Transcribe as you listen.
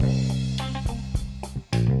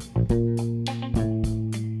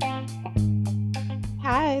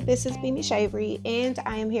this is Mimi Shavery, and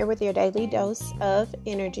I am here with your daily dose of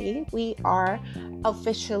energy. We are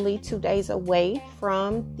officially 2 days away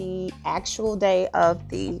from the actual day of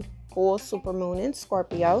the full supermoon in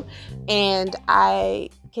Scorpio, and I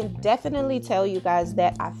can definitely tell you guys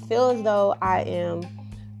that I feel as though I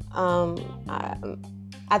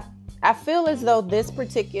feel as though this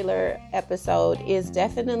particular episode is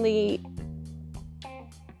definitely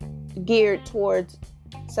geared towards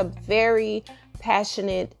some very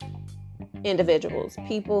passionate individuals,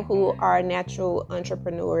 people who are natural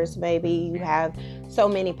entrepreneurs. Maybe you have so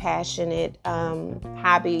many passionate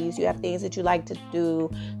hobbies, you have things that you like to do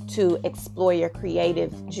to explore your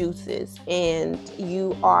creative juices, and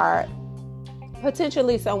you are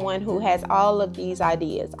potentially someone who has all of these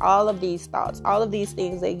ideas, all of these thoughts, all of these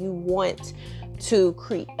things that you want to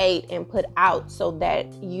create and put out so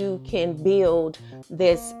that you can build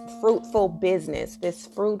this fruitful business, this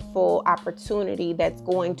fruitful opportunity that's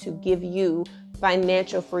going to give you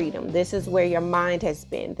financial freedom. This is where your mind has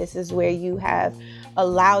been. This is where you have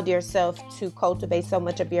allowed yourself to cultivate so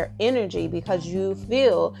much of your energy because you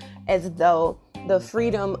feel as though the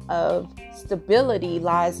freedom of stability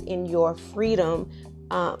lies in your freedom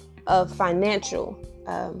of financial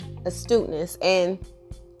astuteness. And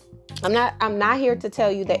I'm not here to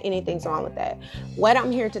tell you that anything's wrong with that. What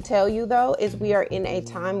I'm here to tell you, though, is we are in a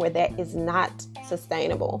time where that is not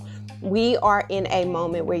sustainable. We are in a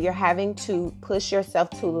moment where you're having to push yourself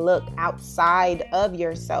to look outside of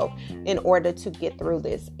yourself in order to get through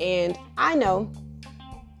this. And I know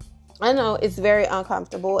it's very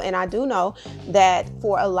uncomfortable. And I do know that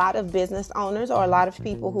for a lot of business owners or a lot of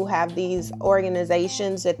people who have these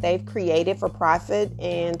organizations that they've created for profit,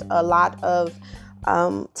 and a lot of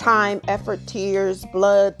time, effort, tears,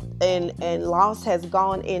 blood, and loss has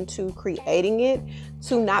gone into creating it,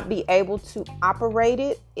 to not be able to operate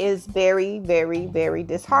it is very, very, very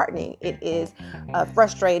disheartening. It is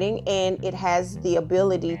frustrating, and it has the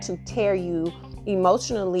ability to tear you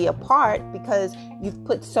emotionally apart because you've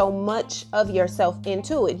put so much of yourself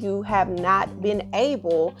into it. You have not been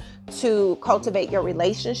able to cultivate your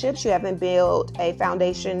relationships. You haven't built a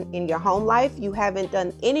foundation in your home life. You haven't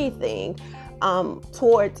done anything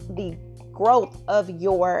towards the growth of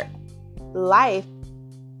your life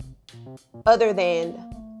other than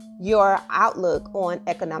your outlook on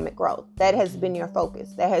economic growth. That has been your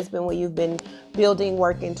focus. That has been what you've been building,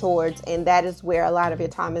 working towards, and that is where a lot of your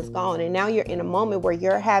time is gone. And now you're in a moment where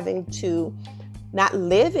you're having to not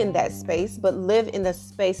live in that space, but live in the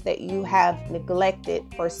space that you have neglected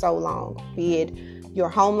for so long, be it your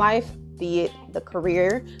home life, be it the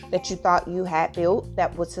career that you thought you had built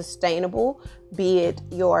that was sustainable, be it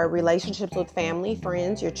your relationships with family,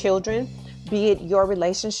 friends, your children, be it your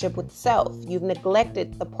relationship with self. You've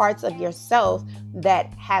neglected the parts of yourself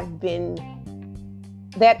that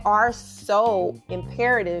are so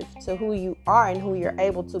imperative to who you are and who you're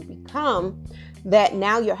able to become, that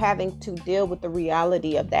now you're having to deal with the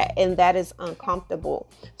reality of that, and that is uncomfortable.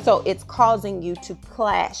 So it's causing you to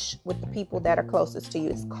clash with the people that are closest to you.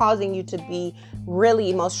 It's causing you to be really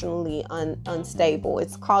emotionally unstable.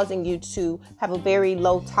 It's causing you to have a very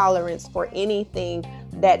low tolerance for anything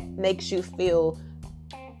that makes you feel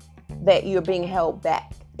that you're being held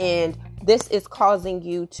back. And this is causing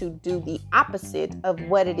you to do the opposite of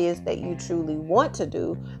what it is that you truly want to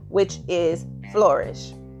do, which is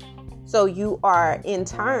flourish. So you are in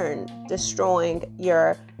turn destroying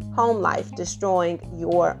your home life, destroying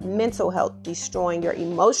your mental health, destroying your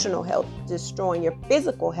emotional health, destroying your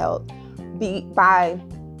physical health by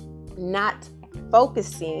not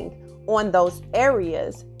focusing on those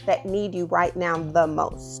areas that need you right now the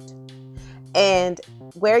most. And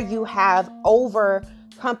where you have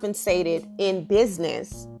overcompensated in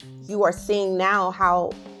business, you are seeing now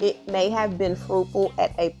how it may have been fruitful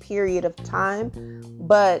at a period of time,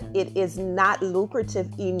 but it is not lucrative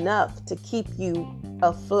enough to keep you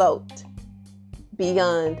afloat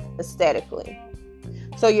beyond aesthetically.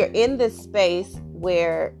 So you're in this space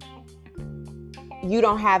where you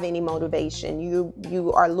don't have any motivation.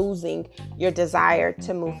 You are losing your desire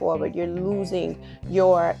to move forward. You're losing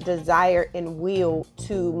your desire and will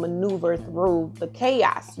to maneuver through the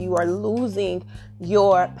chaos. You are losing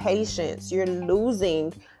your patience. You're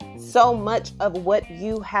losing so much of what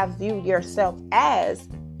you have viewed yourself as,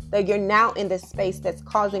 that you're now in this space that's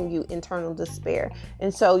causing you internal despair.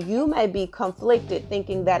 And so you may be conflicted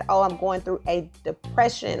thinking that, oh, I'm going through a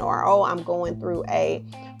depression, or, oh, I'm going through a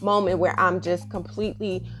moment where I'm just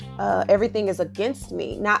completely, everything is against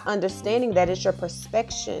me, not understanding that it's your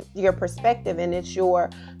perspective, and it's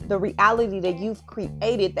the reality that you've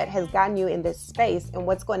created that has gotten you in this space. And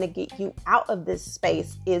what's going to get you out of this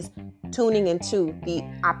space is tuning into the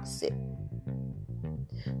opposite.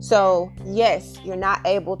 So yes, you're not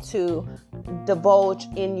able to divulge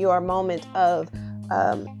in your moment of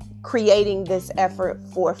creating this effort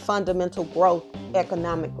for fundamental growth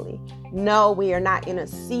economically. No, we are not in a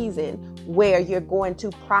season where you're going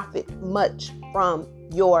to profit much from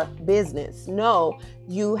your business. No,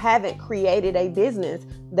 you haven't created a business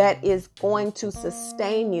that is going to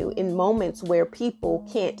sustain you in moments where people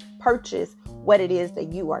can't purchase what it is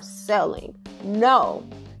that you are selling. No,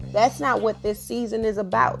 that's not what this season is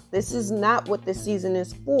about. This is not what this season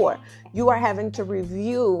is for. You are having to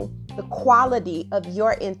review the quality of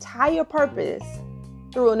your entire purpose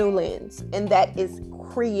through a new lens. And that is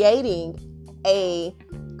creating a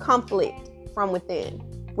conflict from within,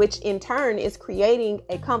 which in turn is creating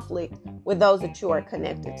a conflict with those that you are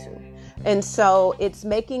connected to. And so it's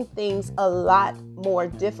making things a lot more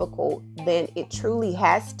difficult than it truly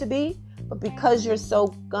has to be. But because you're so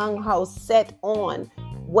gung-ho set on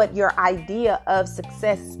what your idea of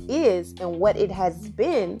success is and what it has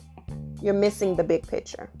been, you're missing the big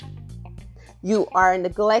picture. You are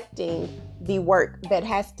neglecting the work that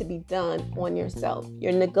has to be done on yourself.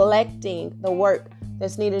 You're neglecting the work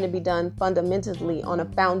that's needed to be done fundamentally on a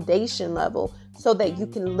foundation level so that you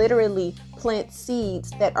can literally plant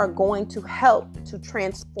seeds that are going to help to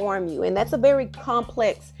transform you. And that's a very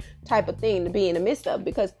complex type of thing to be in the midst of,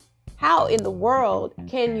 because how in the world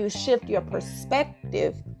can you shift your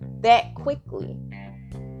perspective that quickly?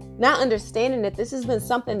 Not understanding that this has been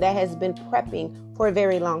something that has been prepping for a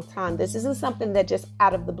very long time. This isn't something that just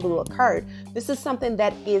out of the blue occurred. This is something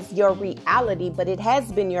that is your reality, but it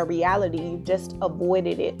has been your reality. You've just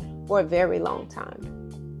avoided it for a very long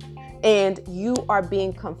time. And you are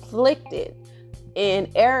being conflicted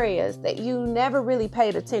in areas that you never really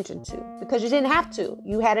paid attention to because you didn't have to.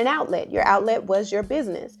 You had an outlet. Your outlet was your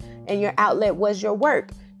business, and your outlet was your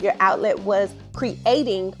work. Your outlet was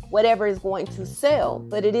creating whatever is going to sell,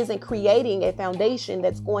 but it isn't creating a foundation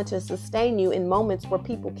that's going to sustain you in moments where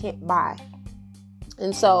people can't buy.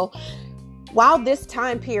 And so while this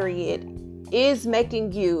time period is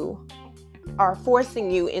making you or forcing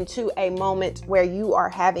you into a moment where you are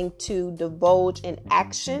having to divulge in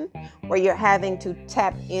action, where you're having to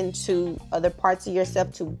tap into other parts of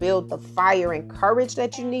yourself to build the fire and courage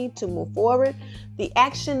that you need to move forward, the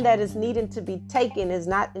action that is needed to be taken is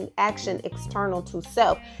not an action external to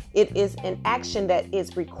self. It is an action that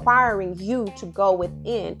is requiring you to go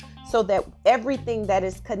within so that everything that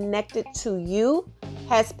is connected to you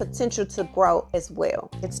has potential to grow as well.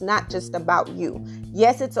 It's not just about you.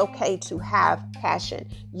 Yes, it's okay to have passion.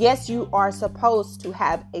 Yes, you are supposed to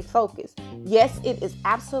have a focus. Yes, it is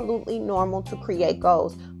absolutely normal to create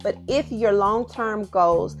goals. But if your long-term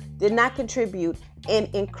goals did not contribute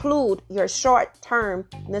and include your short-term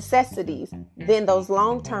necessities, then those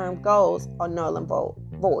long-term goals are null and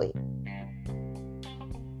void.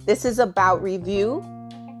 This is about review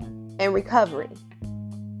and recovery.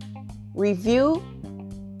 Review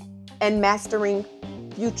and mastering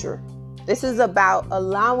future. This is about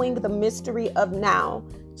allowing the mystery of now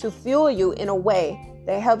to fuel you in a way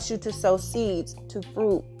that helps you to sow seeds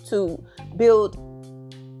to build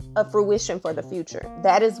a fruition for the future.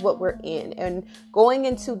 That is what we're in. And going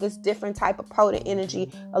into this different type of potent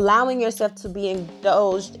energy, allowing yourself to be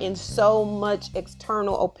indulged in so much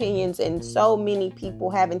external opinions and so many people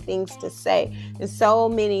having things to say and so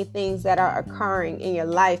many things that are occurring in your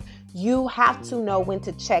life, you have to know when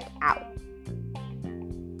to check out.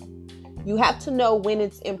 You have to know when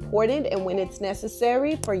it's important and when it's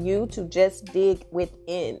necessary for you to just dig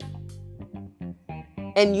within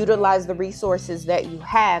and utilize the resources that you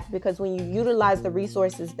have. Because when you utilize the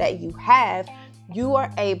resources that you have, you are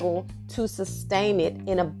able to sustain it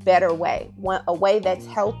in a better way, a way that's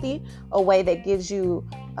healthy, a way that gives you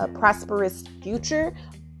a prosperous future,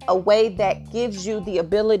 a way that gives you the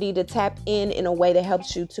ability to tap in a way that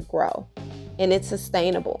helps you to grow. And it's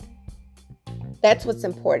sustainable. That's what's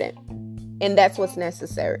important. And that's what's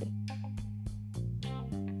necessary.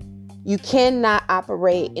 You cannot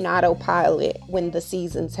operate in autopilot when the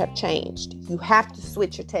seasons have changed. You have to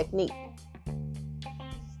switch your technique.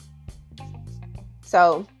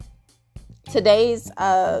 So today's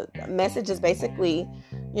message is basically,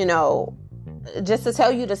 just to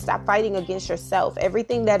tell you to stop fighting against yourself.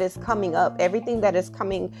 Everything that is coming up, everything that is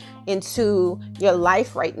coming into your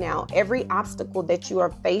life right now, every obstacle that you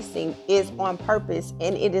are facing is on purpose,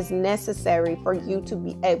 and it is necessary for you to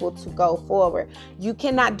be able to go forward. You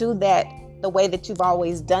cannot do that the way that you've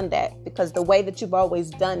always done that, because the way that you've always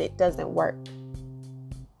done it doesn't work.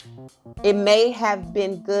 It may have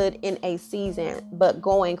been good in a season, but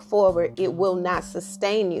going forward, it will not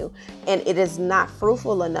sustain you, and it is not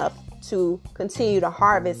fruitful enough to continue to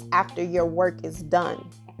harvest after your work is done.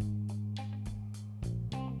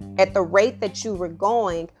 At the rate that you were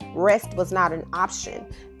going, rest was not an option.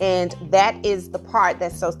 And that is the part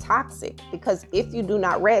that's so toxic, because if you do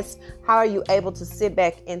not rest, how are you able to sit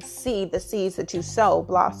back and see the seeds that you sow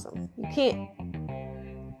blossom? You can't.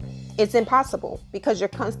 It's impossible, because you're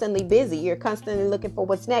constantly busy. You're constantly looking for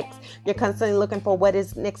what's next. You're constantly looking for what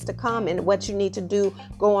is next to come and what you need to do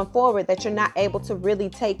going forward, that you're not able to really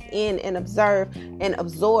take in and observe and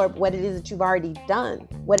absorb what it is that you've already done,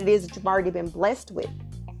 what it is that you've already been blessed with.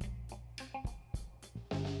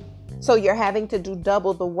 So you're having to do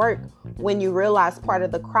double the work when you realize part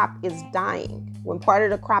of the crop is dying. When part of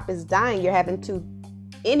the crop is dying, you're having to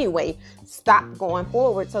anyway stop going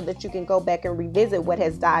forward so that you can go back and revisit what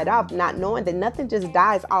has died off, not knowing that nothing just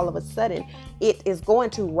dies all of a sudden. It is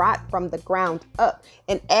going to rot from the ground up,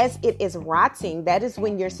 and as it is rotting, that is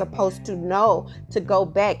when you're supposed to know to go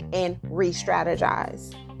back and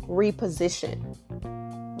re-strategize, reposition,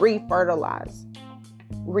 re-fertilize,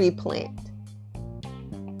 replant.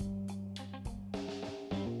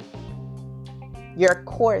 Your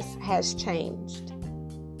course has changed,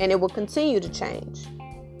 and it will continue to change.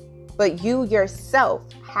 But you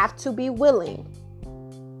yourself have to be willing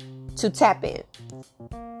to tap in.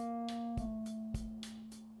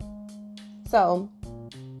 So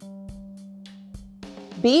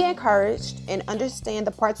be encouraged and understand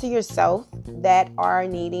the parts of yourself that are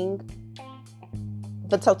needing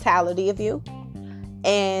the totality of you,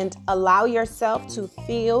 and allow yourself to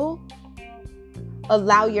feel,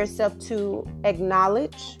 allow yourself to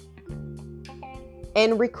acknowledge,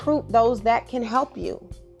 and recruit those that can help you.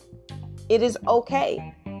 It is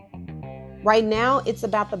okay. Right now, it's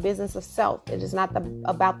about the business of self. It is not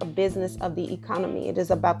about the business of the economy. It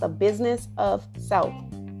is about the business of self.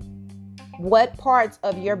 What parts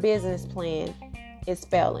of your business plan is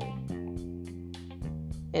failing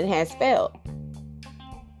and has failed?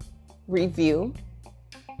 Review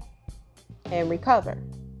and recover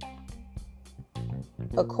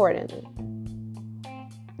accordingly.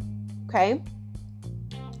 Okay?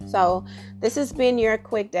 So this has been your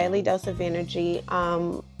quick daily dose of energy.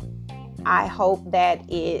 I hope that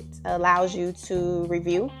it allows you to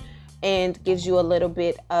review and gives you a little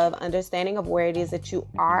bit of understanding of where it is that you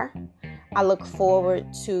are. I look forward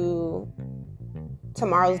to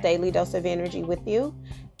tomorrow's daily dose of energy with you.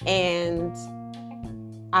 And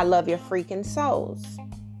I love your freaking souls.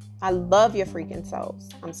 I love your freaking souls.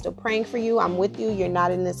 I'm still praying for you. I'm with you. You're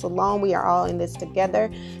not in this alone. We are all in this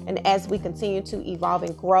together. And as we continue to evolve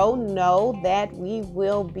and grow, know that we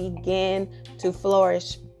will begin to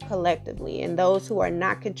flourish collectively. And those who are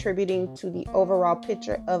not contributing to the overall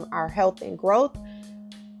picture of our health and growth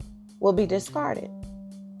will be discarded.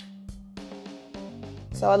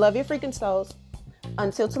 So I love your freaking souls.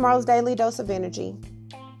 Until tomorrow's daily dose of energy.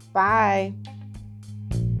 Bye.